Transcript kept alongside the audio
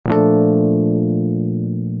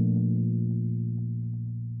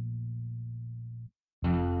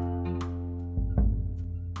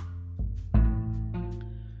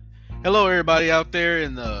Hello, everybody out there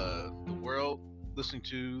in the world listening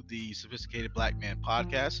to the Sophisticated Black Man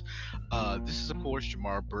podcast. This is, of course,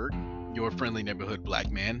 Jamar Burke, your friendly neighborhood black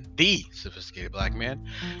man, the Sophisticated Black Man,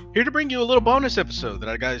 here to bring you a little bonus episode that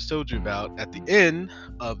I guys told you about at the end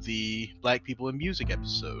of the Black People in Music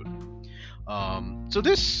episode. So,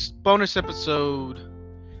 this bonus episode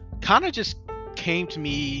kind of just came to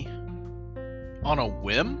me on a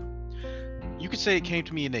whim. You could say it came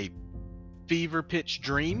to me in a fever pitch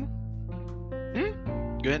dream.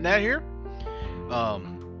 Getting that here?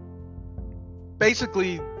 Um,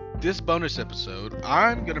 Basically, this bonus episode,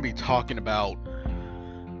 I'm going to be talking about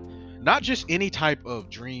not just any type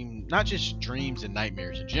of dream, not just dreams and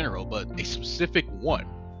nightmares in general, but a specific one.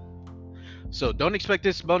 So don't expect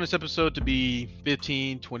this bonus episode to be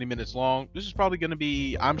 15, 20 minutes long. This is probably going to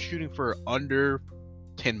be, I'm shooting for under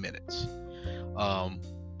 10 minutes.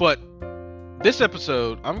 But this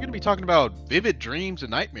episode, I'm going to be talking about vivid dreams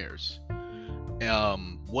and nightmares.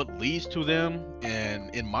 What leads to them,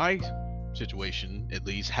 and in my situation, at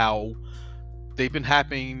least, how they've been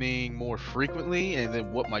happening more frequently, and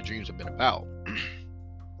then what my dreams have been about.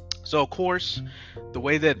 So, of course, the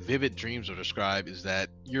way that vivid dreams are described is that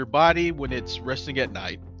your body, when it's resting at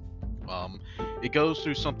night, it goes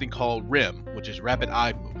through something called REM, which is rapid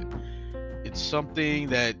eye movement. It's something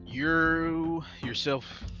that you yourself,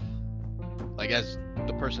 like as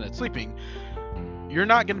the person that's sleeping, you're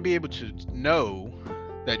not going to be able to know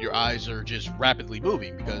that your eyes are just rapidly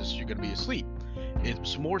moving because you're going to be asleep.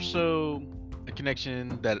 It's more so a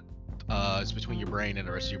connection that is between your brain and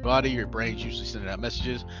the rest of your body. Your brain's usually sending out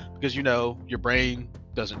messages because your brain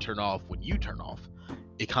doesn't turn off when you turn off.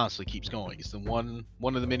 It constantly keeps going. It's the one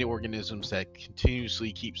of the many organisms that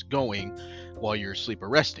continuously keeps going while you're asleep or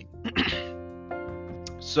resting.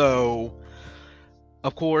 So,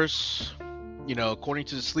 of course, according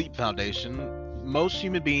to the Sleep Foundation, most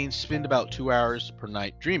human beings spend about 2 hours per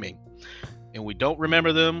night dreaming, and we don't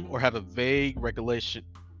remember them or have a vague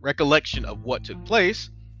recollection of what took place.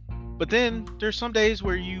 But then there's some days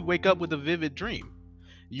where you wake up with a vivid dream.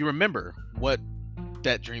 You remember what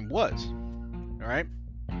that dream was. All right.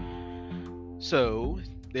 So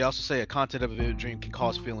they also say a content of a vivid dream can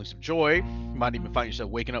cause feelings of joy. You might even find yourself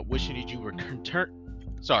waking up wishing that you return.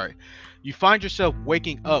 Sorry, you find yourself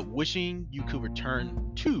waking up wishing you could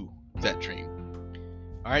return to that dream.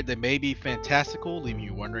 All right, they may be fantastical, leaving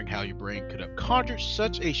you wondering how your brain could have conjured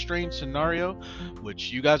such a strange scenario,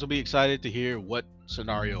 which you guys will be excited to hear what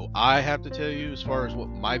scenario I have to tell you as far as what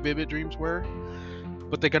my vivid dreams were.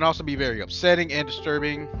 But they can also be very upsetting and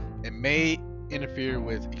disturbing and may interfere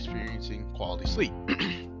with experiencing quality sleep.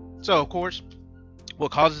 So, of course,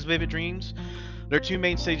 what causes vivid dreams? There are two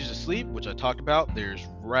main stages of sleep, which I talked about. There's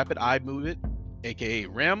rapid eye movement, aka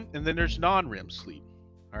REM, and then there's non-REM sleep.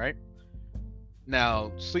 All right.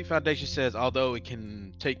 Now, Sleep Foundation says although it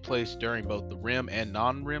can take place during both the REM and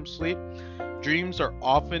non-REM sleep, dreams are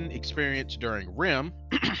often experienced during REM,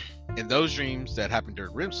 and those dreams that happen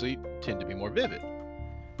during REM sleep tend to be more vivid.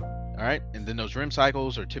 All right, and then those REM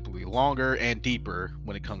cycles are typically longer and deeper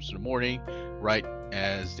when it comes to the morning, right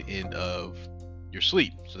as the end of your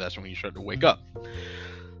sleep. So that's when you start to wake up.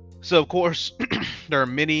 So, of course, there are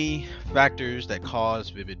many factors that cause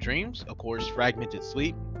vivid dreams. Of course, fragmented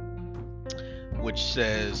sleep, which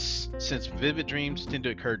says since vivid dreams tend to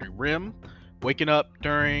occur during REM, waking up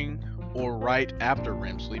during or right after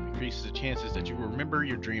REM sleep increases the chances that you remember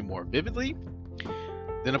your dream more vividly.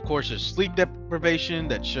 Then, of course, there's sleep deprivation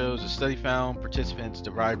that shows a study found participants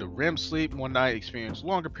derived of REM sleep one night experienced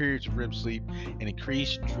longer periods of REM sleep and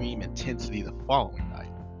increased dream intensity the following night.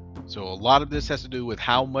 So a lot of this has to do with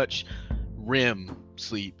how much REM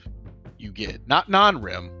sleep you get. Not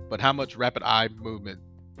non-REM, but how much rapid eye movement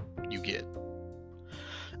you get.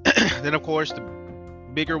 Then, of course, the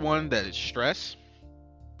bigger one that is stress.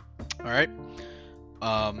 All right.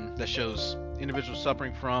 That shows individuals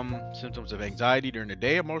suffering from symptoms of anxiety during the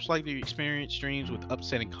day are most likely to experience dreams with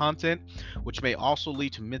upsetting content, which may also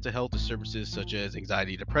lead to mental health disturbances such as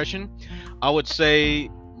anxiety, depression. I would say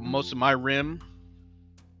most of my REM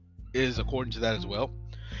is according to that as well.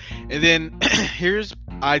 And then here's,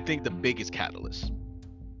 I think, the biggest catalyst.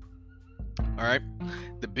 All right.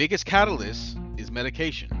 The biggest catalyst is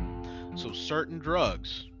medication. So certain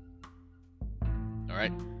drugs, all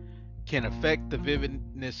right, can affect the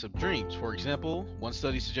vividness of dreams. For example, one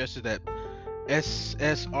study suggested that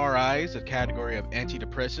SSRIs, a category of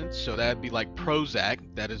antidepressants, so that'd be like Prozac,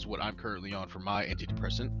 that is what I'm currently on for my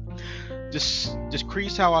antidepressant,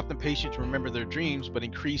 decrease how often patients remember their dreams, but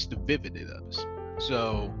increase the vividness.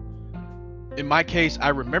 So in my case, I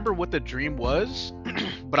remember what the dream was,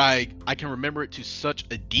 but I can remember it to such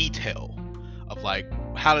a detail of like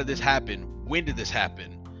how did this happen? When did this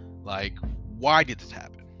happen? Like, why did this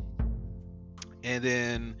happen? And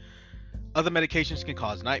then other medications can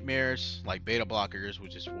cause nightmares, like beta blockers,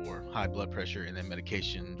 which is for high blood pressure, and then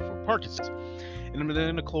medication for Parkinson's. And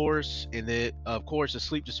then of course, the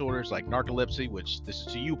sleep disorders like narcolepsy, which this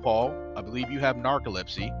is to you, Paul. I believe you have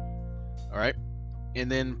narcolepsy. All right. And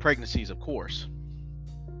then pregnancies, of course.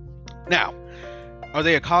 Now, are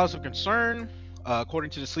they a cause of concern?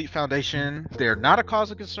 According to the Sleep Foundation, they're not a cause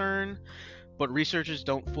of concern, but researchers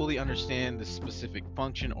don't fully understand the specific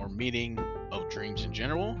function or meaning of dreams in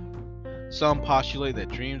general. Some postulate that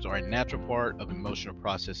dreams are a natural part of emotional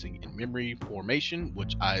processing and memory formation,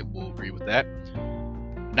 which I will agree with that.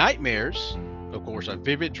 Nightmares, of course, are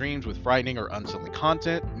vivid dreams with frightening or unsettling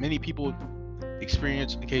content. Many people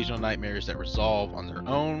experience occasional nightmares that resolve on their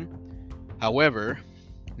own. However,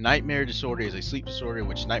 nightmare disorder is a sleep disorder in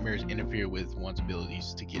which nightmares interfere with one's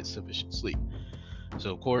abilities to get sufficient sleep.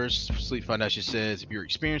 So, of course, Sleep Foundation says if you're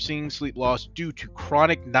experiencing sleep loss due to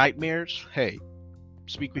chronic nightmares, hey,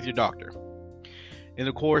 speak with your doctor. And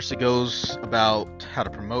of course, it goes about how to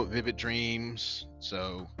promote vivid dreams.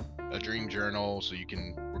 So, a dream journal so you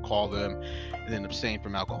can recall them, and then abstain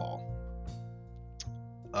from alcohol.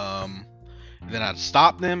 And then how to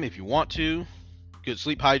stop them if you want to. Good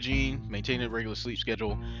sleep hygiene, maintain a regular sleep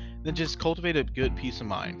schedule, then just cultivate a good peace of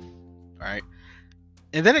mind. All right.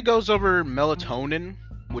 And then it goes over melatonin,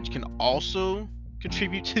 which can also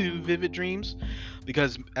contribute to vivid dreams,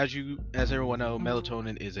 because as everyone knows,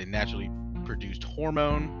 melatonin is a naturally produced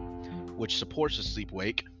hormone which supports the sleep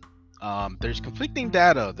wake. There's conflicting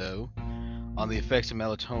data though on the effects of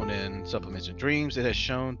melatonin supplements in dreams. It has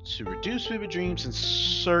shown to reduce vivid dreams and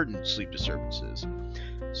certain sleep disturbances.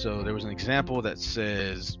 So there was an example that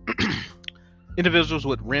says individuals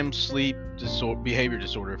with REM sleep behavior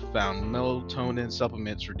disorder found melatonin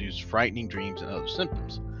supplements reduce frightening dreams and other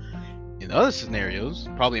symptoms. In other scenarios,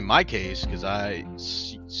 probably in my case, because I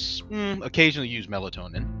occasionally use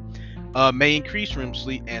melatonin, may increase REM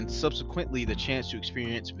sleep and subsequently the chance to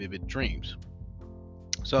experience vivid dreams.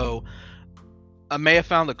 So I may have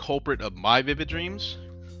found the culprit of my vivid dreams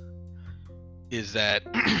is that,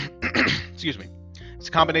 excuse me, it's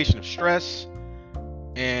a combination of stress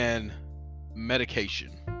and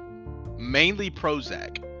medication, mainly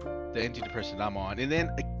Prozac, the antidepressant I'm on, and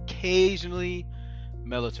then occasionally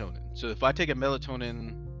melatonin. So if I take a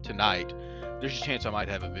melatonin tonight, there's a chance I might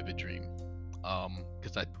have a vivid dream.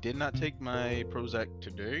 Because I did not take my Prozac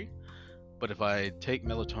today, but if I take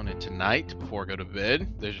melatonin tonight before I go to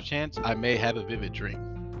bed, there's a chance I may have a vivid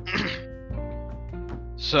dream.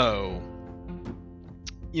 So,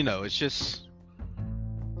 it's just,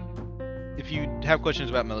 if you have questions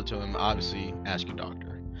about melatonin, obviously ask your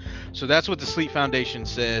doctor. So that's what the Sleep Foundation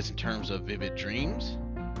says in terms of vivid dreams.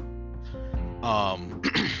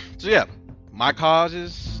 So yeah, my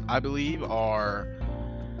causes, I believe, are,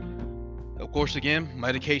 of course, again,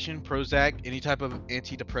 medication, Prozac, any type of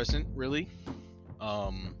antidepressant, really.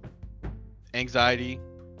 Anxiety,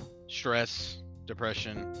 stress,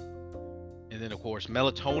 depression, and then, of course,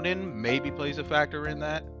 melatonin maybe plays a factor in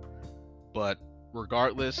that. But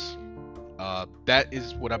regardless, that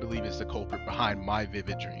is what I believe is the culprit behind my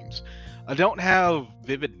vivid dreams. I don't have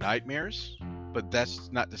vivid nightmares, but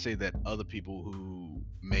that's not to say that other people who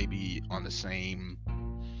may be on the same,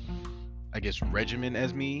 I guess, regimen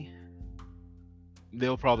as me,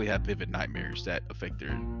 they'll probably have vivid nightmares that affect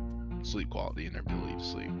their sleep quality and their ability to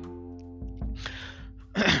sleep.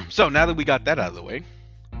 So now that we got that out of the way,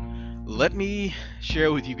 let me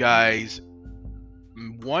share with you guys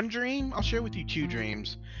one dream. I'll share with you two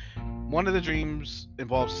dreams. One of the dreams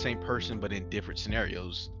involves the same person but in different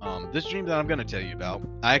scenarios. This dream that I'm going to tell you about,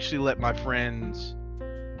 I actually let my friends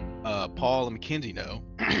Paul and Mackenzie know.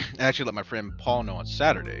 I actually let my friend Paul know on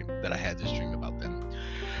Saturday that I had this dream about them.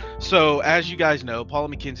 So as you guys know, Paul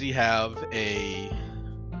and Mackenzie have a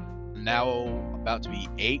now about to be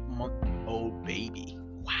 8-month-old baby.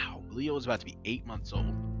 Wow, Leo is about to be 8 months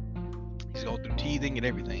old. He's going through teething and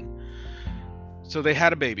everything. So they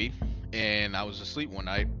had a baby, and I was asleep one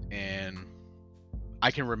night, and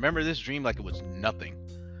I can remember this dream like it was nothing.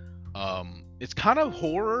 It's kind of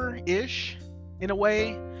horror-ish in a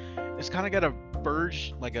way. It's kind of got a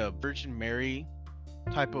Virgin Mary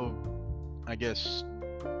type of, I guess,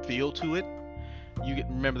 feel to it. You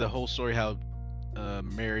remember the whole story how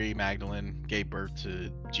Mary Magdalene gave birth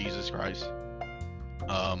to Jesus Christ,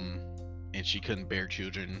 and she couldn't bear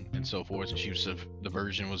children and so forth, and she was the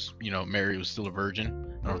virgin was, Mary was still a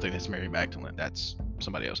virgin. I don't think that's Mary Magdalene, that's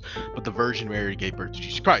somebody else, but the Virgin Mary gave birth to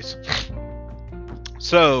Jesus Christ.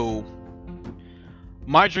 So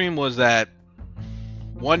my dream was that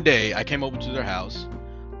one day I came over to their house,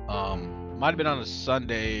 Might have been on a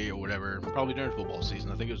Sunday or whatever, probably during football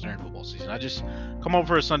season. I think it was during football season. I just come over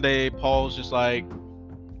for a Sunday. Paul's just like,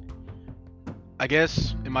 I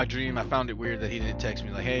guess in my dream, I found it weird that he didn't text me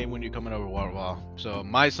like, hey, when you coming over, blah, blah, blah. So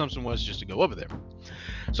my assumption was just to go over there.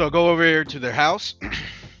 So I go over here to their house,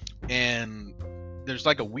 and there's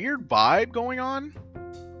like a weird vibe going on.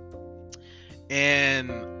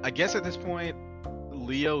 And I guess at this point,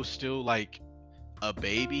 Leo's still like a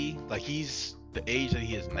baby. Like he's the age that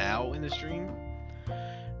he is now in this dream.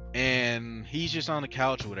 And he's just on the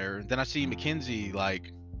couch or whatever. Then I see Mackenzie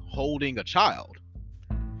like holding a child.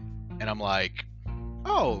 And I'm like,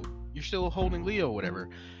 oh, you're still holding Leo or whatever.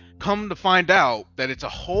 Come to find out that it's a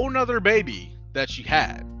whole nother baby that she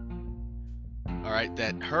had. All right,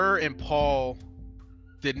 that her and Paul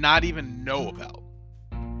did not even know about.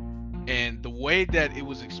 And the way that it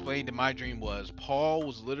was explained in my dream was Paul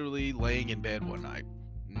was literally laying in bed one night.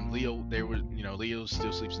 And Leo, Leo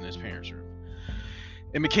still sleeps in his parents' room.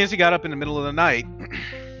 And Mackenzie got up in the middle of the night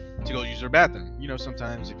to go use her bathroom. You know,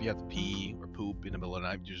 sometimes if you have to pee or poop in the middle of the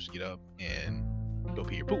night, you just get up and go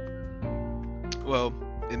pee or poop. Well,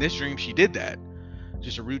 in this dream, she did that.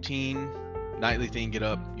 Just a routine, nightly thing, get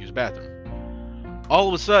up, use the bathroom. All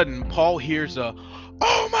of a sudden, Paul hears a,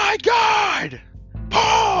 oh my God!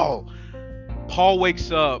 Paul! Paul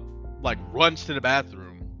wakes up, like runs to the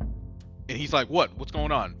bathroom, and he's like, what? What's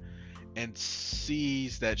going on? And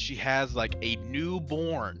sees that she has like a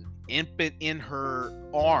newborn infant in her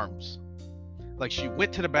arms. Like she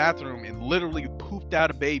went to the bathroom and literally pooped out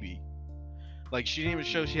a baby. Like she didn't even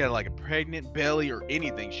show she had like a pregnant belly or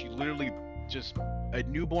anything. She literally just, a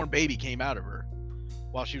newborn baby came out of her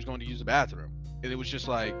while she was going to use the bathroom. And it was just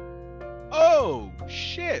like, oh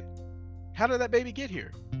shit, how did that baby get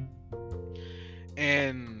here?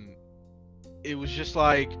 And it was just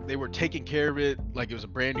like they were taking care of it like it was a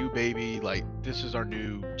brand new baby. Like, this is our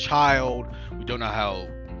new child. We don't know how,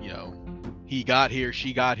 he got here,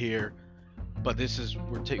 she got here, but this is,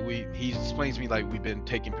 he explains to me like we've been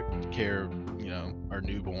taking care of, our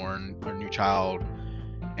newborn, our new child,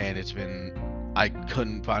 and it's been, I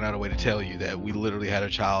couldn't find out a way to tell you that we literally had a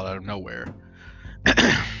child out of nowhere.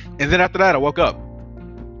 And then after that, I woke up,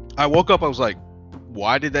 I was like,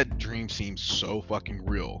 why did that dream seem so fucking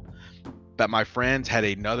real? That my friends had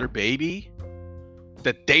another baby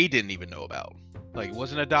that they didn't even know about. Like, it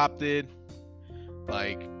wasn't adopted.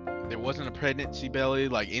 Like, there wasn't a pregnancy belly,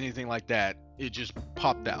 like anything like that. It just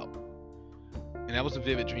popped out. And that was a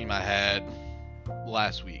vivid dream I had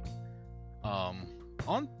last week.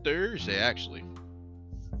 On Thursday, actually.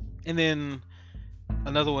 And then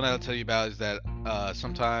another one I'll tell you about is that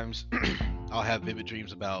sometimes I'll have vivid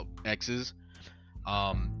dreams about exes.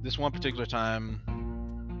 This one particular time,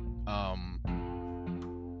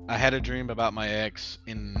 I had a dream about my ex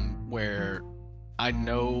in where I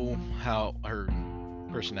know how her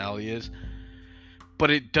personality is,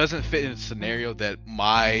 but it doesn't fit in a scenario that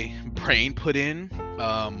my brain put in.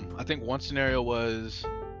 I think one scenario was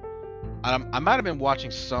I might have been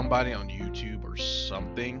watching somebody on YouTube or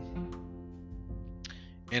something,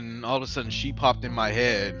 and all of a sudden she popped in my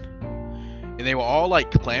head, and they were all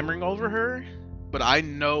like clamoring over her, but I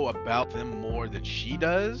know about them more than she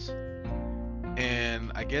does.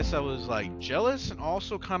 And I guess I was like jealous and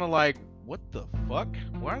also kind of like, what the fuck?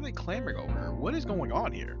 Why are they clamoring over her? What is going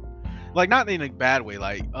on here? Like, not in a bad way,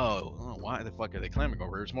 like, oh, why the fuck are they clamoring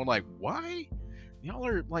over her? It's more like, why? Y'all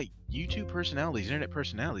are like YouTube personalities, internet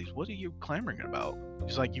personalities. What are you clamoring about?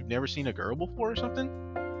 It's like you've never seen a girl before or something?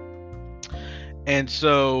 And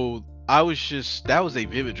so I was just, that was a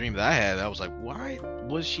vivid dream that I had. I was like, why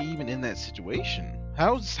was she even in that situation?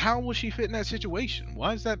 How will she fit in that situation?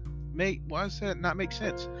 Why does that not make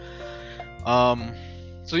sense?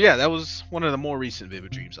 So yeah, that was one of the more recent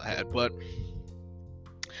vivid dreams I had. But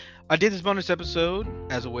I did this bonus episode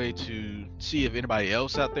as a way to see if anybody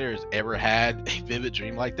else out there has ever had a vivid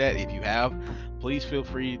dream like that. If you have, please feel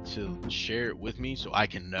free to share it with me so I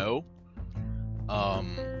can know.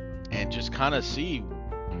 And just kind of see,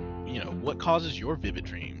 what causes your vivid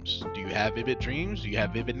dreams. Do you have vivid dreams? Do you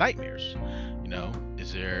have vivid nightmares?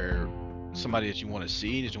 Is there somebody that you want to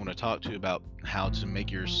see, that you want to talk to about how to make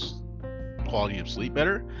your quality of sleep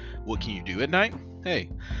better? What can you do at night? Hey,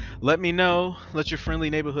 let me know. Let your friendly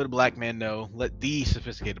neighborhood black man know. Let the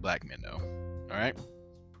sophisticated black man know. All right.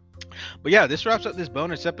 But yeah, this wraps up this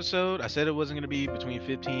bonus episode. I said it wasn't going to be between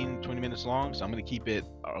 15 and 20 minutes long, so I'm going to keep it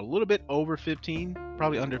a little bit over 15,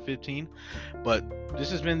 probably under 15. But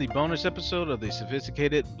this has been the bonus episode of the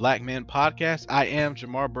Sophisticated Black Man Podcast. I am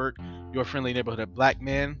Jamar Burke, your friendly neighborhood black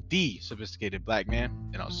man, the sophisticated black man,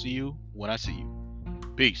 and I'll see you when I see you.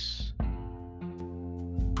 Peace.